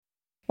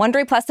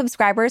Wondery Plus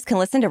subscribers can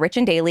listen to Rich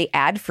and Daily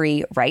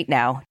ad-free right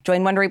now.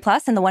 Join Wondery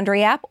Plus in the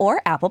Wondery app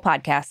or Apple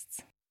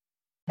Podcasts.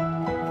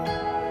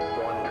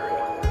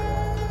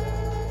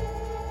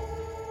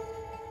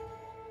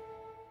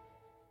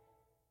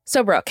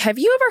 So, Brooke, have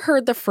you ever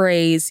heard the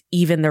phrase,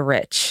 even the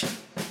rich?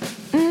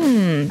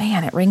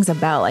 Man, it rings a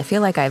bell. I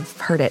feel like I've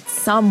heard it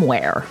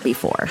somewhere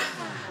before.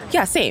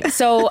 Yeah, same.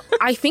 So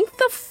I think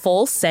the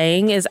full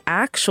saying is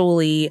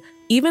actually,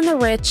 even the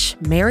rich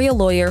marry a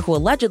lawyer who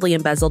allegedly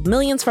embezzled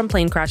millions from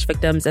plane crash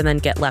victims and then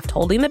get left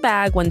holding the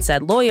bag when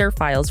said lawyer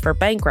files for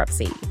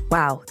bankruptcy.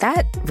 Wow,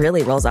 that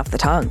really rolls off the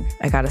tongue,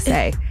 I gotta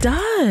say. It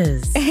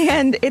does.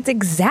 And it's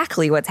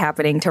exactly what's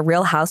happening to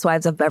Real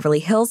Housewives of Beverly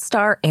Hills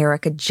star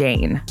Erika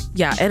Jayne.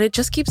 Yeah, and it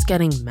just keeps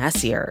getting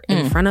messier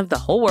in front of the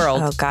whole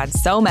world. Oh, God,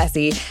 so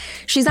messy.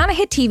 She's on a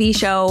hit TV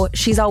show.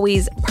 She's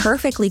always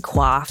perfectly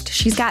coiffed.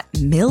 She's got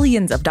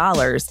millions of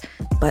dollars,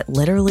 but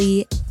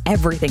literally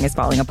everything is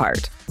falling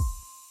apart.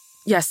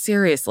 Yeah,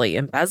 seriously.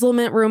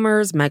 Embezzlement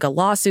rumors, mega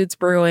lawsuits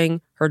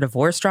brewing, her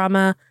divorce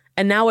drama,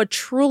 and now a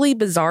truly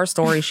bizarre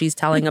story she's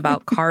telling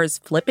about cars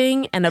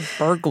flipping and a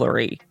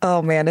burglary.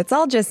 Oh, man, it's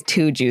all just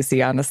too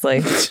juicy,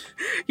 honestly.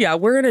 Yeah,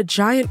 we're in a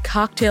giant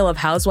cocktail of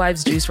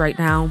Housewives juice right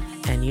now,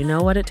 and you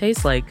know what it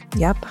tastes like.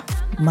 Yep,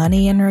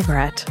 money and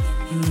regret.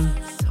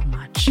 So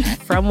much.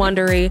 From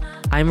Wondery,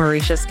 I'm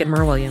Marisha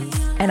Skidmore-Williams.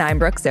 And I'm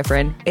Brooke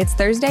Ziffrin. It's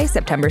Thursday,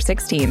 September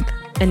 16th.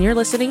 And you're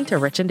listening to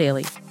Rich and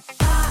Daily.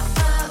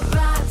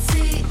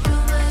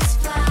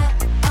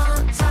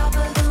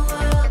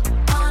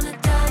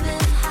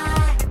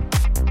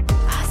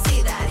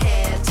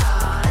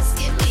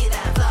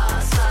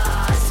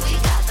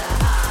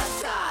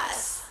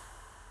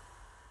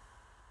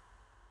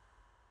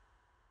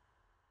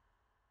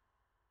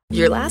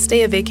 Your last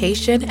day of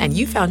vacation and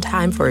you found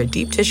time for a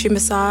deep tissue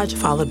massage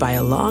followed by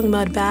a long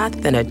mud bath,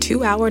 then a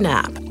 2-hour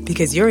nap.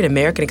 Because you're an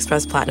American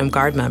Express Platinum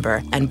Card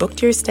member and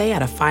booked your stay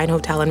at a fine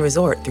hotel and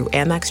resort through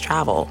Amex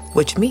Travel,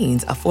 which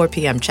means a 4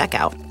 p.m.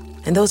 checkout.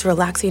 And those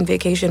relaxing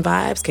vacation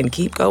vibes can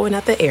keep going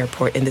at the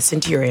airport in the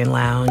Centurion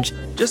Lounge.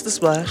 Just a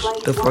splash.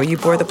 Before you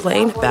board the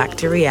plane, back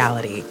to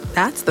reality.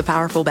 That's the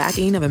powerful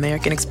backing of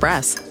American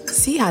Express.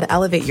 See how to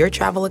elevate your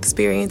travel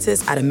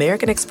experiences at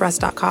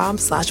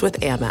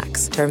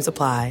americanexpress.com/withAmex. Terms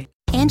apply.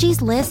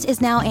 Angie's List is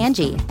now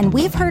Angie, and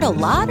we've heard a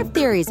lot of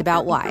theories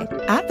about why.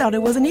 I thought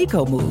it was an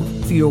eco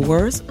move. Fewer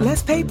words,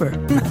 less paper.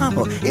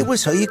 No, it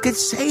was so you could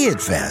say it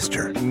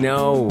faster.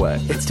 No,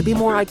 it's to be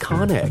more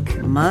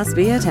iconic. Must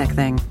be a tech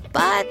thing.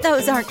 But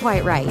those aren't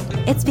quite right.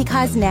 It's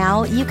because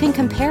now you can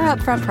compare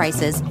upfront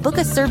prices, book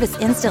a service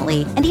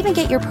instantly, and even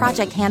get your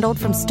project handled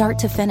from start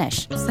to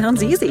finish.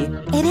 Sounds easy.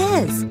 It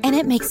is, and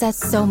it makes us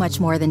so much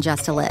more than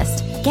just a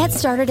list. Get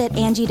started at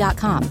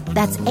Angie.com.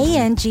 That's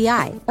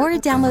ANGI, or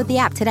download the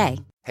app today.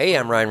 Hey,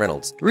 I'm Ryan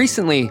Reynolds.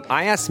 Recently,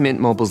 I asked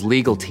Mint Mobile's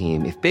legal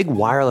team if big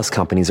wireless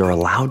companies are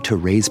allowed to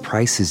raise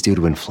prices due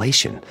to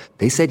inflation.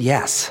 They said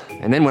yes.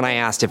 And then when I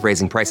asked if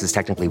raising prices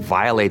technically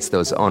violates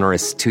those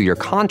onerous 2-year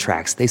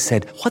contracts, they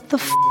said, "What the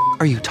f***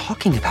 are you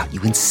talking about,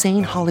 you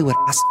insane Hollywood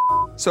ass?"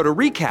 So to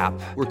recap,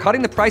 we're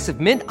cutting the price of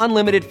Mint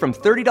Unlimited from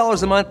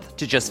 $30 a month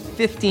to just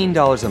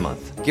 $15 a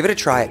month. Give it a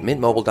try at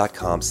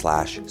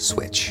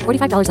mintmobile.com/switch.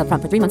 $45 up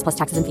front for 3 months plus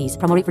taxes and fees.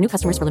 Promo rate for new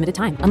customers for limited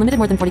time. Unlimited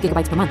more than 40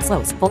 gigabytes per month.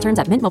 Slows full terms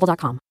at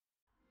mintmobile.com.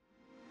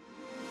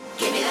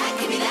 Give me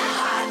that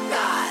hot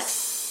goss.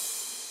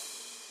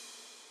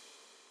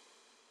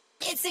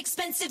 It's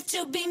expensive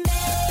to be made.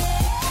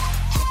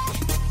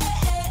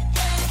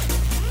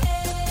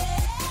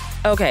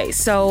 Okay,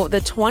 so the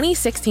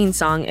 2016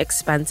 song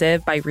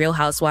Expensive by Real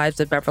Housewives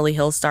of Beverly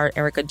Hills star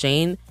Erika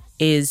Jayne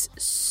is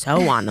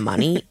so on the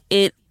money.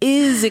 It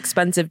is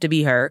expensive to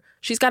be her.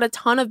 She's got a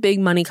ton of big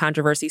money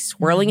controversy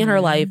swirling in her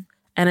life,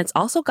 and it's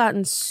also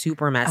gotten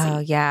super messy. Oh,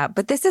 yeah.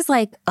 But this is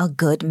like a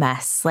good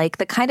mess, like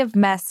the kind of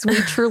mess we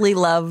truly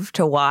love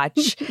to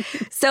watch.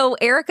 So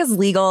Erika's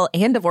legal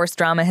and divorce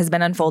drama has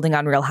been unfolding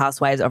on Real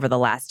Housewives over the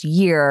last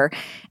year.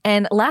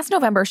 And last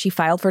November, she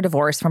filed for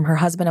divorce from her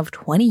husband of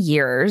 20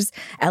 years,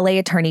 LA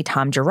attorney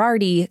Tom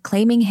Girardi,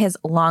 claiming his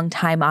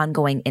longtime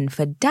ongoing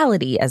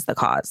infidelity as the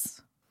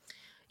cause.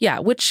 Yeah,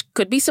 which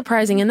could be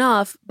surprising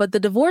enough, but the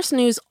divorce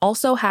news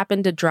also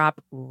happened to drop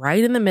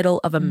right in the middle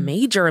of a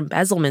major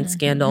embezzlement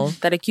scandal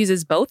that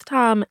accuses both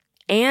Tom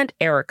and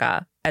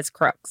Erika as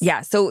crooks.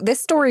 Yeah, so this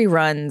story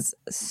runs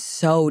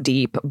so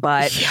deep,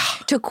 but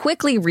to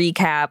quickly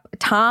recap,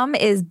 Tom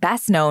is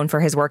best known for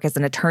his work as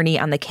an attorney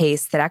on the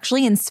case that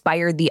actually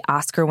inspired the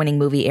Oscar-winning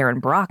movie Erin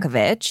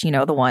Brockovich, you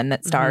know, the one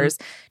that stars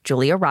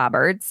Julia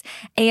Roberts.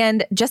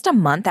 And just a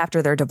month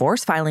after their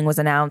divorce filing was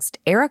announced,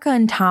 Erika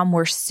and Tom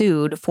were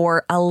sued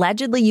for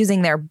allegedly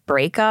using their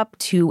breakup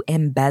to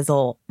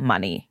embezzle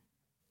money.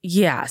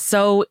 Yeah,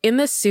 so in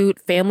the suit,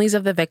 families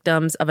of the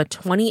victims of a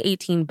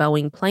 2018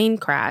 Boeing plane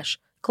crash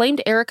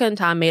claimed Erika and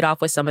Tom made off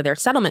with some of their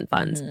settlement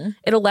funds.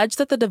 It alleged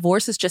that the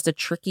divorce is just a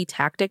tricky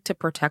tactic to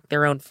protect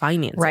their own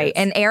finances. Right.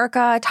 And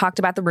Erika talked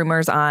about the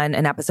rumors on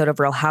an episode of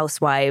Real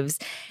Housewives.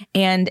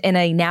 And in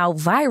a now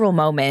viral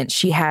moment,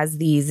 she has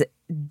these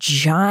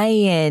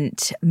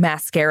giant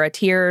mascara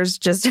tears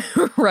just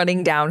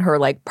running down her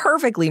like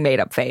perfectly made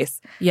up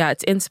face. Yeah,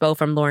 it's inspo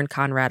from Lauren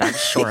Conrad. I'm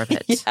sure of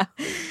it. Yeah.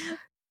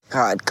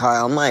 God,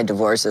 Kyle, my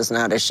divorce is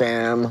not a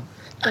sham.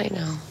 I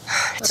know.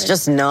 It's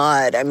just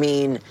not. I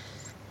mean,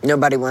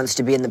 nobody wants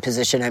to be in the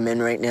position I'm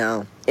in right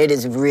now. It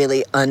is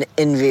really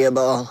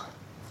unenviable.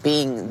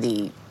 Being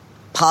the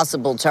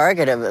possible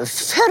target of a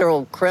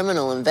federal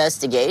criminal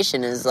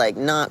investigation is, like,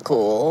 not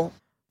cool.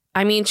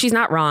 I mean, she's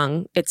not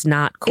wrong. It's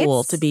not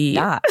cool to be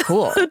not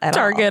cool at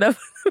target all. of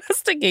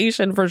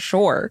investigation for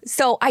sure.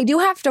 So I do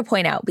have to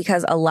point out,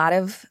 because a lot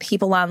of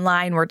people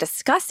online were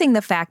discussing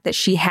the fact that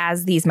she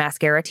has these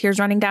mascara tears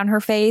running down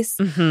her face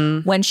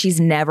when she's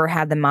never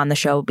had them on the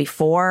show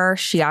before.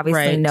 She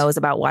obviously knows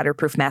about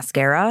waterproof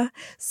mascara.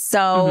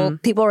 So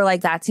people were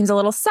like, that seems a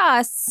little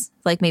sus.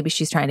 Like maybe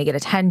she's trying to get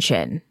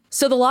attention.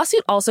 So the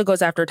lawsuit also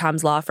goes after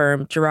Tom's law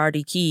firm,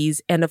 Girardi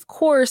Keys, and of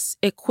course,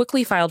 it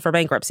quickly filed for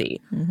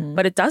bankruptcy.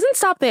 But it doesn't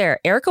stop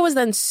there. Erika was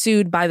then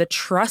sued by the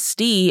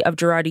trustee of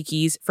Girardi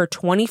Keys for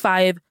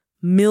 $25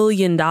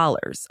 million.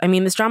 I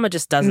mean, this drama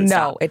just doesn't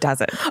stop. No, it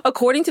doesn't.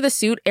 According to the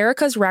suit,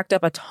 Erika's racked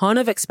up a ton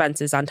of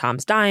expenses on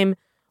Tom's dime.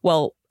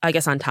 Well, I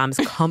guess on Tom's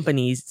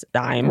company's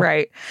dime.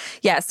 Right.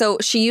 Yeah. So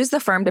she used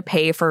the firm to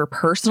pay for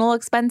personal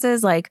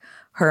expenses like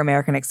her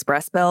American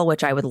Express bill,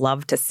 which I would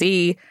love to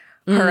see,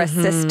 her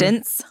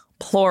assistants,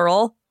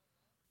 plural,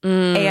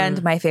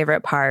 and my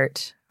favorite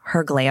part,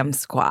 her glam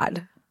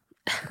squad,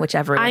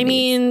 whichever. I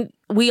mean,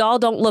 we all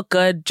don't look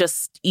good,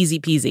 just easy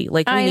peasy.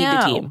 Like, we need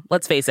a team.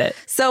 Let's face it.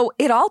 So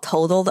it all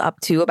totaled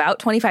up to about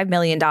 $25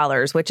 million,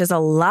 which is a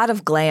lot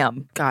of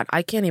glam. God,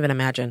 I can't even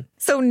imagine.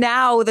 So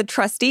now the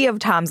trustee of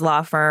Tom's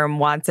law firm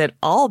wants it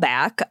all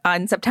back.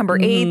 On September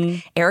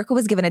 8th, Erika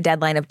was given a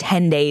deadline of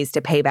 10 days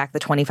to pay back the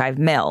 $25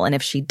 million. And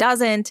if she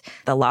doesn't,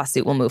 the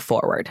lawsuit will move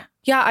forward.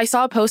 Yeah, I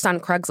saw a post on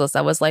Craigslist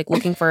that was like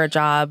looking for a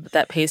job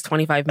that pays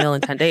 $25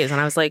 million in 10 days. And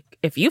I was like,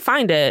 if you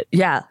find it,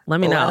 let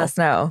me know. Let us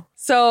know.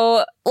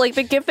 So, like,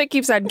 the gift that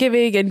keeps on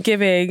giving and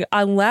giving.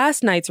 On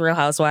last night's Real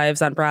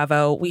Housewives on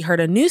Bravo, we heard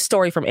a news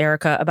story from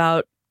Erika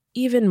about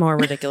even more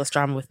ridiculous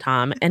drama with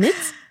Tom. And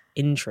it's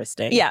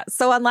interesting. Yeah.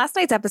 So on last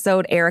night's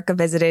episode, Erika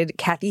visited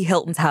Kathy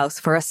Hilton's house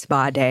for a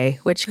spa day,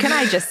 which, can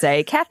I just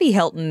say, Kathy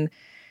Hilton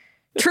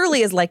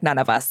truly is like none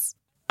of us.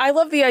 I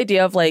love the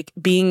idea of, like,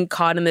 being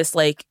caught in this,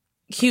 like,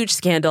 huge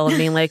scandal and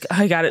being like,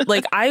 I got it.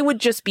 Like, I would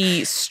just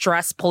be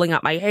stressed pulling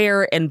out my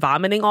hair and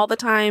vomiting all the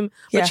time.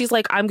 But she's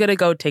like, I'm going to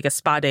go take a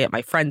spa day at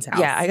my friend's house.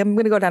 Yeah, I'm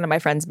going to go down to my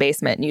friend's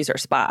basement and use her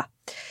spa.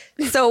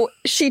 So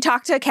she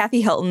talked to Kathy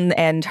Hilton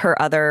and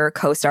her other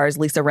co-stars,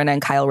 Lisa Rinna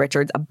and Kyle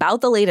Richards,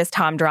 about the latest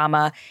Tom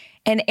drama.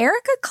 And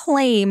Erika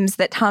claims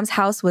that Tom's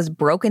house was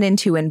broken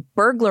into and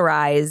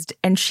burglarized.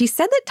 And she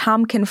said that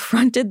Tom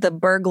confronted the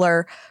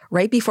burglar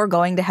right before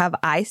going to have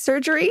eye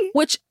surgery.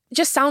 Which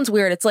just sounds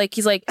weird. It's like,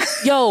 he's like,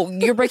 yo,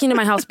 you're breaking into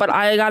my house, but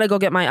I gotta go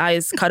get my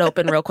eyes cut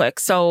open real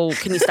quick. So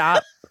can you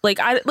stop? Like,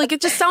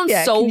 it just sounds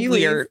so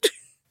weird.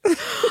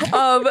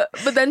 But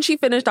then she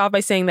finished off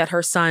by saying that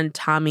her son,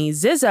 Tommy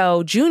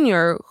Zizzo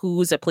Jr.,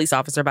 who's a police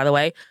officer, by the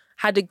way,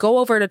 had to go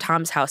over to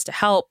Tom's house to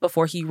help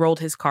before he rolled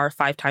his car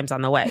 5 times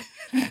on the way.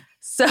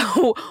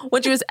 So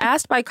when she was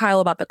asked by Kyle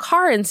about the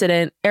car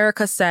incident,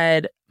 Erika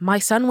said, my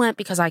son went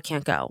because I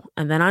can't go.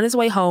 And then on his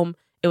way home,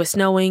 it was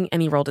snowing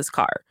and he rolled his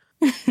car.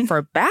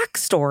 For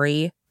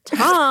backstory,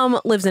 Tom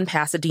lives in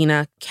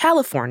Pasadena,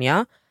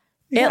 California.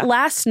 It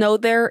last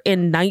snowed there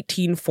in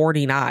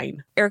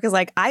 1949. Erika's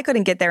like, I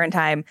couldn't get there in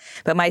time,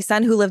 but my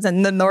son who lives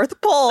in the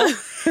North Pole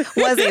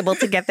was able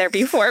to get there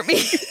before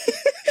me.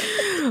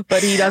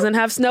 But he doesn't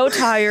have snow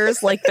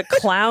tires like the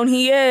clown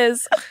he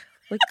is.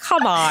 Like,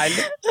 come on.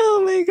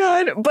 Oh, my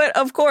God. But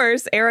of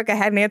course, Erika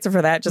had an answer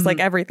for that, just like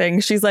everything.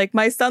 She's like,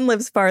 my son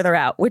lives farther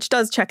out, which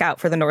does check out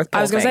for the North Pole.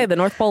 I was going to say, the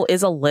North Pole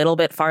is a little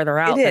bit farther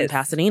out than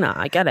Pasadena.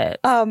 I get it.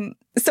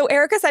 So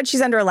Erika said she's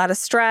under a lot of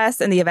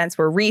stress and the events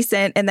were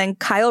recent. And then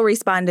Kyle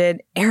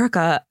responded,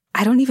 Erika,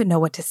 I don't even know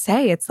what to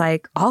say. It's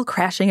like all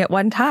crashing at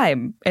one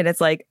time. And it's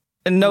like,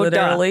 no,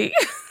 literally.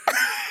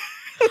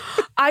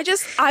 I'm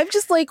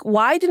just like,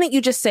 why didn't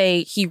you just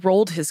say he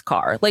rolled his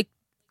car? Like,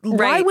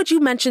 why would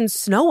you mention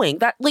snowing?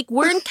 That, like,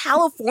 we're in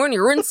California.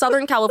 We're in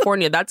Southern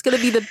California. That's going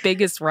to be the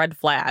biggest red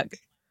flag.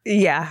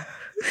 Yeah.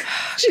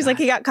 She's like,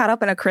 he got caught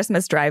up in a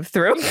Christmas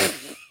drive-thru.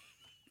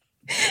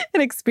 An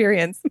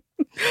experience.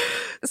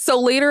 So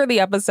later in the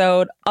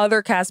episode,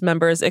 other cast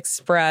members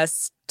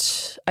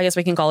expressed, I guess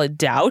we can call it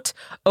doubt,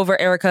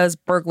 over Erika's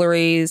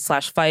burglary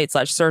 /fight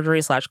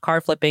 /surgery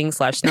 /car flipping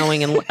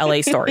 /snowing in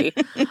LA story.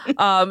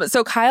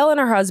 So Kyle and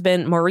her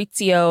husband,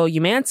 Maurizio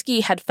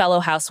Umansky, had fellow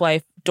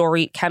housewife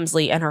Dorit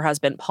Kemsley and her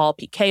husband, Paul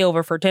Piquet,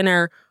 over for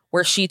dinner,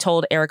 where she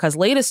told Erika's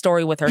latest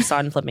story with her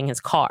son flipping his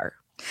car.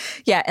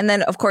 Yeah. And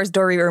then, of course,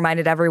 Dory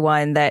reminded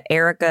everyone that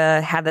Erika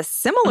had a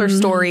similar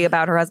story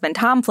about her husband,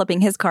 Tom,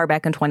 flipping his car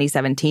back in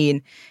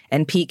 2017.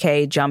 And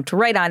PK jumped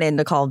right on in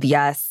to call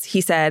BS.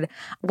 He said,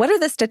 what are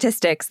the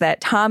statistics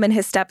that Tom and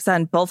his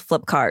stepson both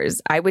flip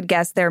cars? I would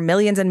guess they're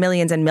millions and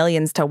millions and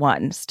millions to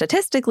one.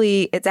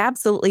 Statistically, it's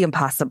absolutely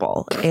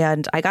impossible.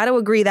 And I got to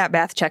agree that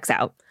math checks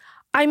out.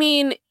 I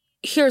mean,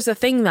 here's the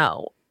thing,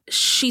 though.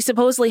 She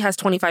supposedly has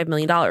 $25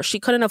 million. She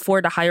couldn't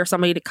afford to hire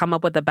somebody to come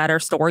up with a better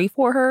story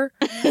for her.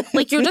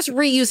 Like, you're just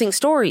reusing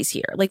stories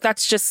here. Like,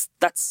 that's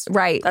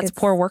right. That's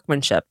poor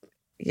workmanship.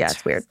 Yeah,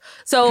 it's weird.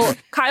 So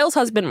Kyle's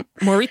husband,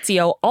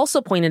 Maurizio,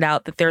 also pointed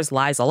out that there's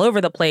lies all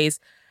over the place.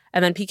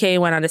 And then PK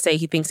went on to say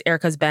he thinks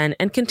Erika's been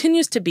and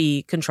continues to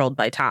be controlled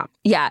by Tom.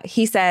 Yeah,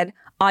 he said,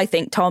 I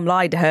think Tom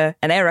lied to her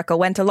and Erika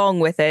went along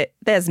with it.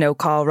 There's no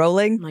car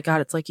rolling. Oh my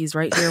God, it's like he's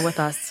right here with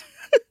us.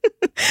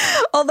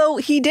 Although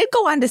he did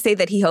go on to say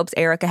that he hopes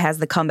Erika has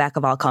the comeback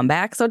of all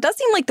comebacks. So it does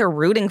seem like they're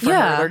rooting for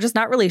her. They're just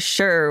not really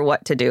sure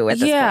what to do at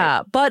this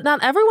point. But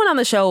not everyone on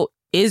the show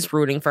is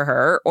rooting for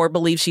her or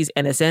believes she's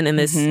innocent in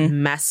this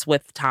mess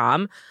with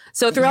Tom.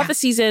 So throughout the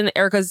season,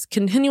 Erika's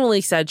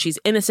continually said she's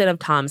innocent of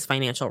Tom's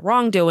financial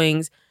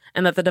wrongdoings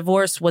and that the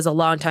divorce was a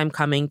long time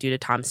coming due to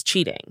Tom's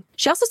cheating.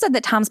 She also said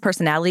that Tom's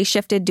personality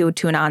shifted due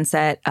to an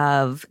onset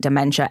of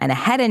dementia and a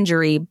head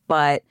injury,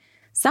 but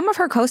some of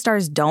her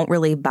co-stars don't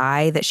really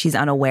buy that she's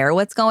unaware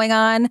what's going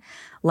on,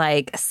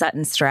 like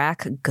Sutton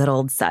Strack, good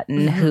old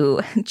Sutton,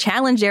 who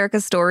challenged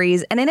Erika's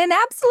stories. And in an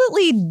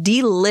absolutely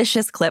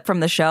delicious clip from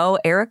the show,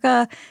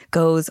 Erika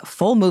goes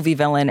full movie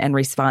villain and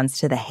responds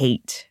to the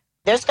hate.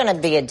 There's going to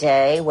be a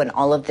day when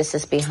all of this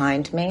is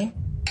behind me,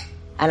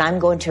 and I'm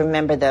going to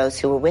remember those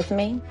who were with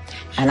me,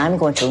 and I'm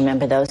going to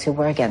remember those who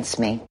were against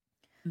me.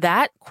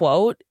 That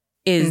quote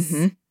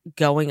is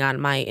going on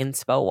my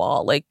inspo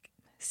wall. Like,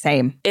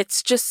 same.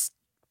 It's just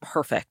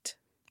perfect.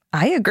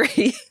 I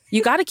agree.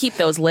 You got to keep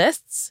those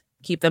lists,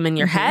 keep them in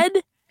your head,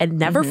 and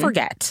never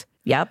forget.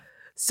 Yep.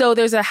 So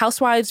there's a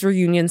Housewives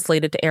reunion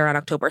slated to air on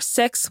October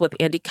 6th with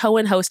Andy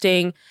Cohen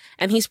hosting,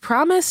 and he's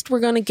promised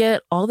we're going to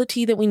get all the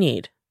tea that we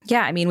need.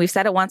 Yeah, I mean, we've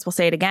said it once, we'll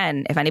say it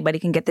again. If anybody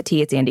can get the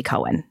tea, it's Andy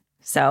Cohen.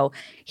 So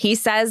he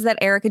says that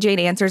Erika Jayne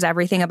answers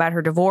everything about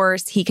her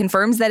divorce. He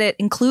confirms that it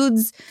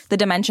includes the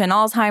dementia and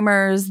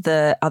Alzheimer's,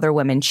 the other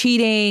women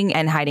cheating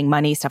and hiding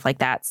money, stuff like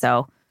that.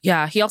 So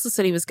yeah, he also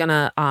said he was going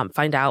to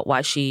find out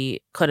why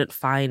she couldn't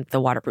find the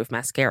waterproof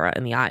mascara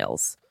in the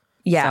aisles.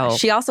 Yeah, so,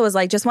 she also was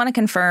like, just want to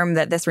confirm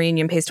that this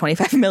reunion pays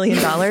 $25 million.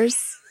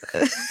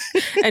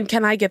 And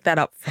can I get that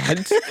up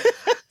front?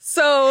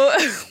 So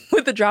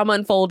with the drama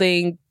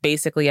unfolding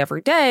basically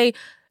every day,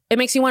 it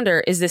makes you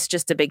wonder, is this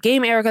just a big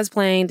game Erika's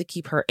playing to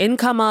keep her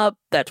income up?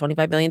 That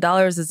 $25 million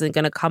isn't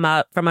going to come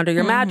out from under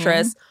your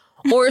mattress?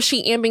 Or is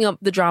she amping up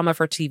the drama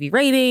for TV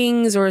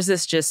ratings? Or is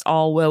this just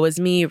all woe is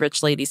me,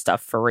 rich lady stuff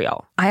for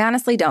real? I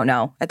honestly don't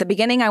know. At the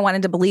beginning, I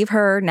wanted to believe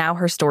her. Now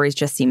her stories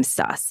just seem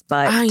sus.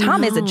 But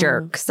Tom is a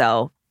jerk,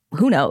 so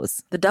who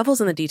knows? The devil's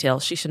in the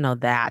details. She should know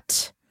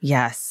that.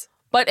 Yes.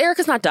 But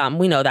Erika's not dumb.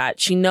 We know that.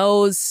 She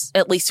knows,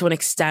 at least to an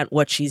extent,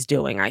 what she's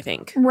doing, I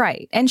think.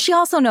 Right. And she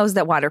also knows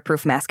that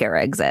waterproof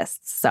mascara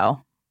exists,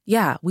 so.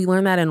 Yeah, we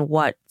learned that in,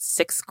 what,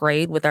 6th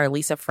grade with our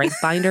Lisa Frank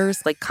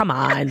binders? Like, come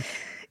on.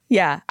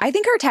 Yeah, I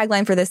think her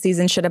tagline for this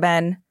season should have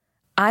been,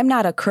 I'm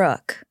not a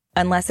crook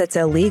unless it's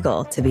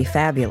illegal to be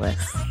fabulous.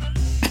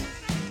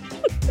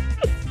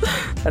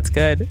 That's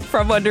good.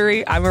 From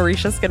Wondery, I'm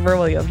Arisha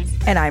Skidmore-Williams.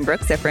 And I'm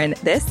Brooke Sifrin.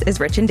 This is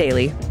Rich and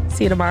Daily.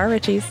 See you tomorrow,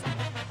 Richies.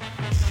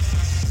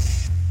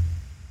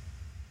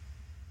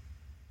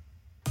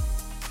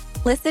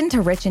 Listen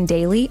to Rich and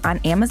Daily on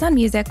Amazon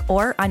Music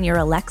or on your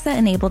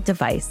Alexa-enabled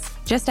device.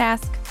 Just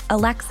ask,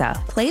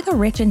 Alexa, play the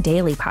Rich and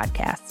Daily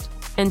podcast.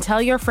 And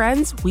tell your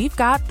friends we've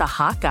got the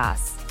hot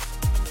goss.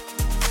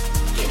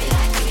 Give me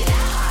that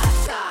hot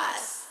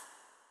sauce.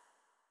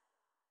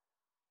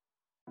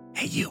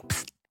 Hey, you.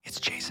 Psst, it's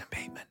Jason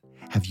Bateman.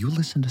 Have you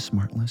listened to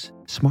Smartless?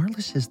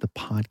 Smartless is the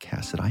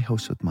podcast that I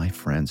host with my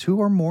friends who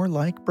are more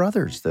like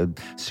brothers. The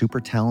super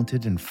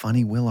talented and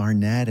funny Will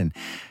Arnett and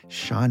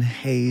Sean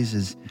Hayes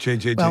is...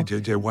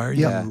 JJ, why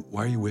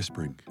are you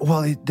whispering?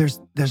 Well, there's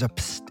a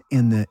psst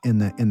in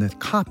the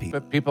copy.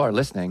 But people are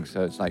listening,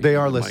 so it's like... They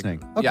are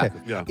listening. Okay.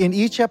 Yeah. In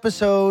each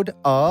episode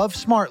of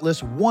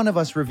Smartless, one of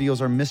us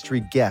reveals our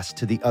mystery guest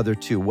to the other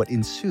two. What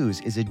ensues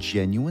is a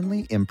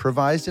genuinely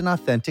improvised and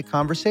authentic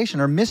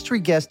conversation. Our mystery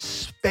guests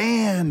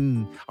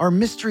span...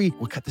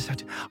 We'll cut this out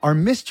too. Our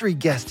mystery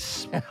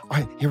guests... All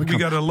right, here we go. We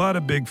got a lot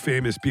of big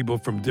famous people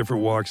from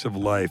different walks of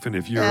life, and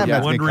if you're a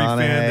Matthew Wondery fan,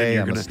 then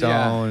you're Emma going to...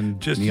 Stone,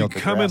 Just Neil you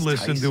come and deGrasse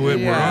listen Tyson. to it.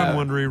 We're on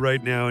Wondery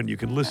right now, and you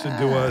can listen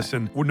to us.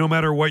 And no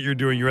matter what you're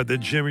doing, you're at the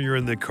gym or you're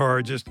in the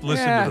car, just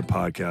listen to the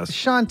podcast.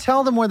 Sean,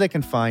 tell them where they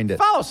can find it.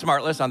 Follow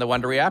Smartless on the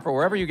Wondery app or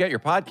wherever you get your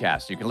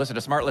podcasts. You can listen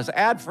to Smartless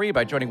ad-free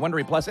by joining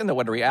Wondery Plus in the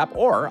Wondery app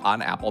or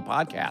on Apple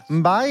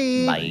Podcasts.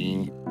 Bye.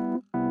 Bye.